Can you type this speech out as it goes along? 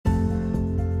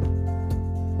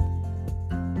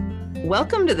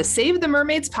Welcome to the Save the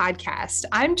Mermaids podcast.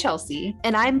 I'm Chelsea.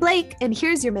 And I'm Blake, and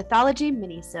here's your mythology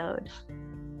minisode.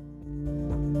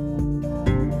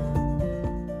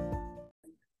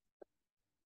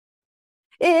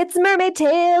 It's Mermaid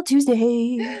Tale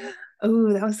Tuesday.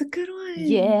 Oh, that was a good one.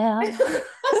 Yeah.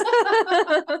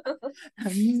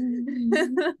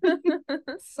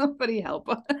 Somebody help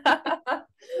us.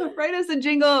 Write us a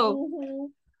jingle. Mm-hmm.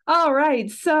 All right.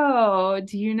 So,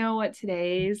 do you know what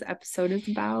today's episode is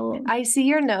about? I see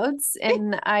your notes,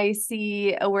 and I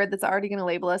see a word that's already going to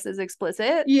label us as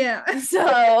explicit. Yeah. So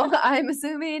I'm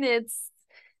assuming it's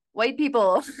white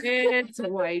people. It's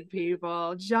white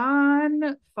people.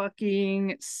 John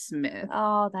fucking Smith.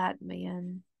 Oh, that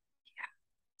man.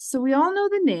 So we all know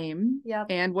the name Yep.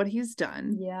 and what he's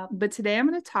done. Yep. But today I'm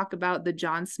going to talk about the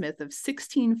John Smith of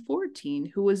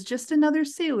 1614, who was just another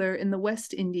sailor in the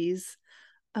West Indies,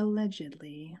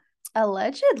 allegedly.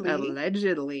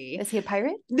 Allegedly. Is he a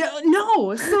pirate?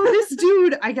 No. So this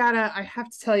dude, I have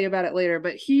to tell you about it later,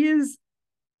 but he is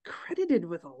credited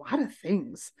with a lot of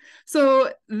things.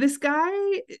 So this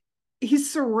guy,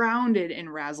 he's surrounded in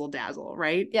razzle dazzle,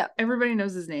 right? Yeah. Everybody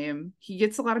knows his name. He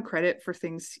gets a lot of credit for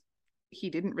things he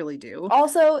didn't really do.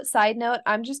 Also, side note,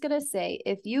 I'm just gonna say,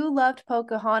 if you loved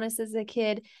Pocahontas as a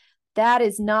kid, that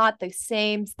is not the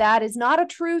same. That is not a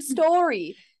true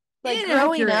story. Like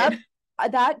growing up,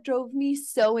 that drove me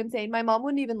so insane. My mom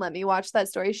wouldn't even let me watch that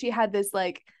story. She had this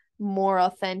like more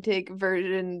authentic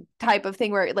version type of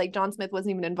thing where like John Smith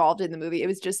wasn't even involved in the movie. It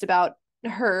was just about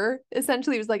her.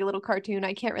 Essentially, it was like a little cartoon.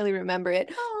 I can't really remember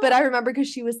it. But I remember because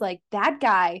she was like, that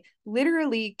guy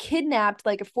literally kidnapped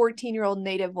like a 14-year-old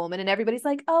native woman, and everybody's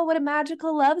like, oh, what a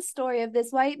magical love story of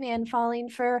this white man falling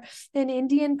for an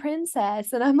Indian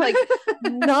princess. And I'm like,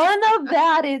 none of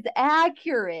that is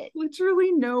accurate.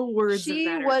 Literally no words. She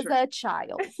was a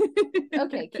child.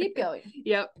 Okay, keep going.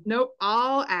 Yep. Nope.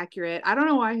 All accurate. I don't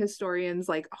know why historians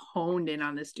like honed in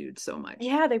on this dude so much.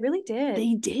 Yeah, they really did.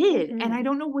 They did. Mhm. And I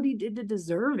don't know what he did to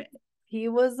deserve it. He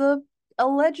was a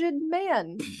alleged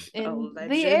man in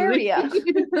the area.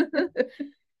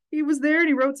 He was there and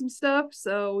he wrote some stuff,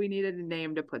 so we needed a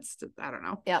name to put I don't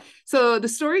know. Yeah. So the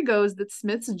story goes that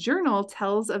Smith's journal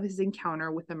tells of his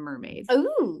encounter with a mermaid.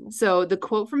 Ooh. So the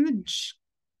quote from the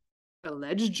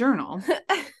alleged journal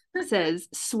says,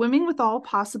 swimming with all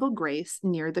possible grace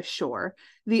near the shore,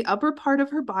 the upper part of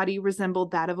her body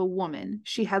resembled that of a woman.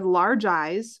 She had large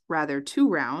eyes, rather too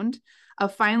round, a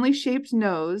finely shaped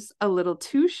nose, a little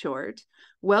too short,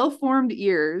 well-formed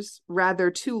ears,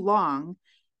 rather too long,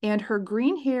 and her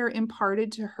green hair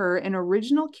imparted to her an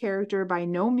original character by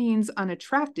no means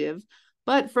unattractive,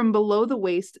 but from below the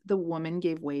waist, the woman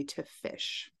gave way to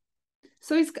fish.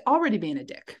 So he's already being a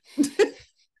dick.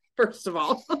 First of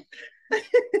all.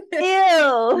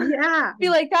 Ew. Yeah. Be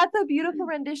like, that's a beautiful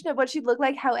rendition of what she'd look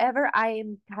like. However, I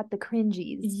got the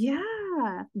cringies.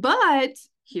 Yeah. But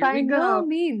here by we go. no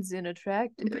means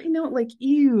unattractive. I know, like,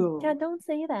 ew. Yeah, don't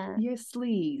say that. Your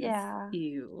sleeves. Yeah.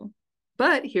 Ew.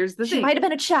 But here's the thing. She might have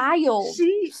been a child.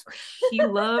 He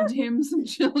loved him some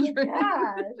children.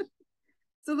 Yeah.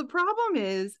 So the problem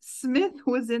is Smith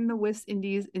was in the West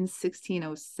Indies in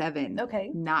 1607.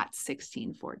 Okay. Not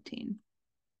 1614.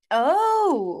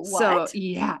 Oh, what? So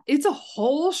yeah, it's a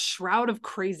whole shroud of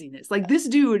craziness. Like this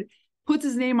dude puts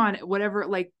his name on it, whatever.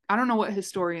 Like, I don't know what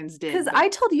historians did. Because I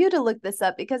told you to look this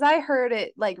up because I heard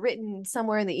it like written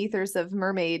somewhere in the ethers of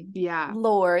mermaid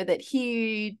lore that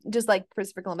he, just like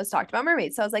Christopher Columbus, talked about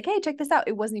mermaids. So I was like, hey, check this out.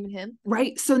 It wasn't even him.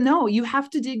 Right. So no, you have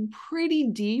to dig pretty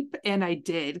deep. And I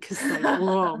did because like,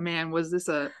 oh man, was this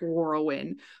a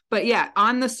whirlwind? But yeah,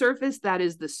 on the surface, that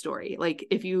is the story. Like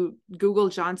if you Google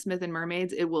John Smith and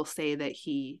mermaids, it will say that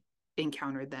he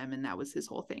encountered them and that was his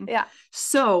whole thing. Yeah.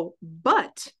 So,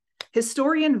 but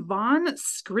historian von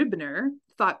Scribner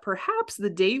thought perhaps the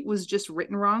date was just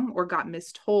written wrong or got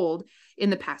mistold in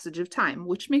the passage of time,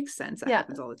 which makes sense. That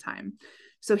happens all the time.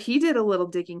 So he did a little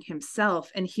digging himself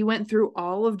and he went through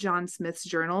all of John Smith's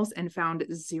journals and found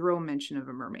zero mention of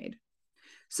a mermaid.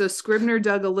 So Scribner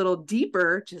dug a little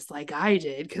deeper, just like I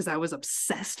did, because I was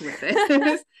obsessed with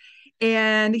it.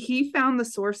 And he found the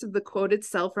source of the quote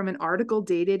itself from an article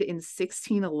dated in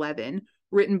 1611,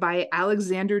 written by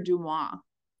Alexander Dumas.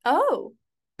 Oh.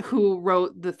 Who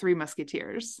wrote The Three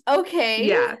Musketeers. Okay.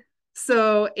 Yeah.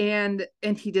 So, and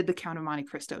he did The Count of Monte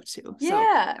Cristo too.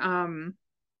 Yeah. So,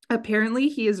 apparently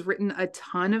he has written a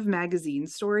ton of magazine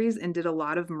stories and did a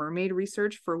lot of mermaid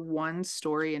research for one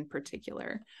story in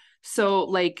particular. So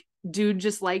like, dude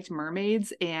just liked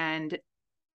mermaids and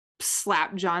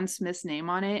slapped John Smith's name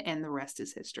on it and the rest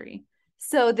is history.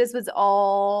 So this was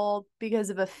all because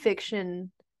of a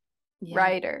fiction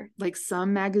writer. Like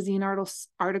some magazine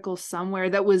article somewhere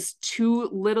that was too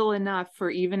little enough for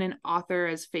even an author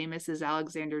as famous as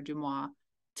Alexander Dumas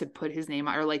to put his name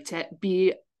on, or like to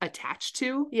be attached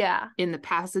to. Yeah. In the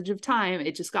passage of time,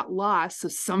 it just got lost. So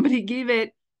somebody gave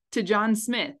it to John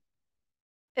Smith.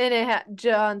 And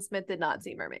John Smith did not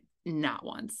see mermaids. Not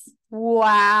once.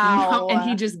 Wow. No, and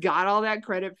he just got all that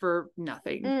credit for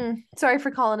nothing. Sorry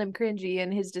for calling him cringy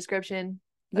in his description.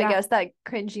 Yeah. I guess that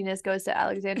cringiness goes to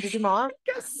Alexander Dumas. I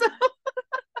guess so.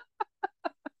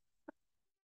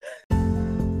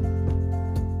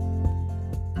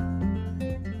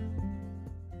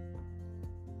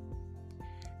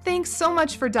 Thanks so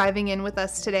much for diving in with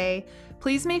us today.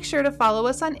 Please make sure to follow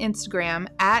us on Instagram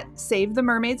at Save the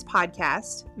Mermaids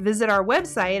Podcast. Visit our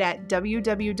website at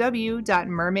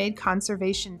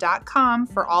www.mermaidconservation.com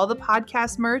for all the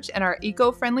podcast merch and our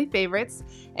eco-friendly favorites.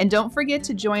 And don't forget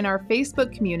to join our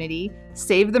Facebook community,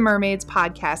 Save the Mermaids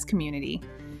Podcast Community.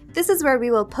 This is where we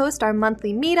will post our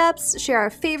monthly meetups, share our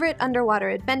favorite underwater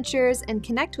adventures, and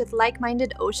connect with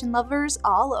like-minded ocean lovers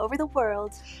all over the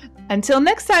world. Until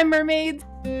next time, mermaids!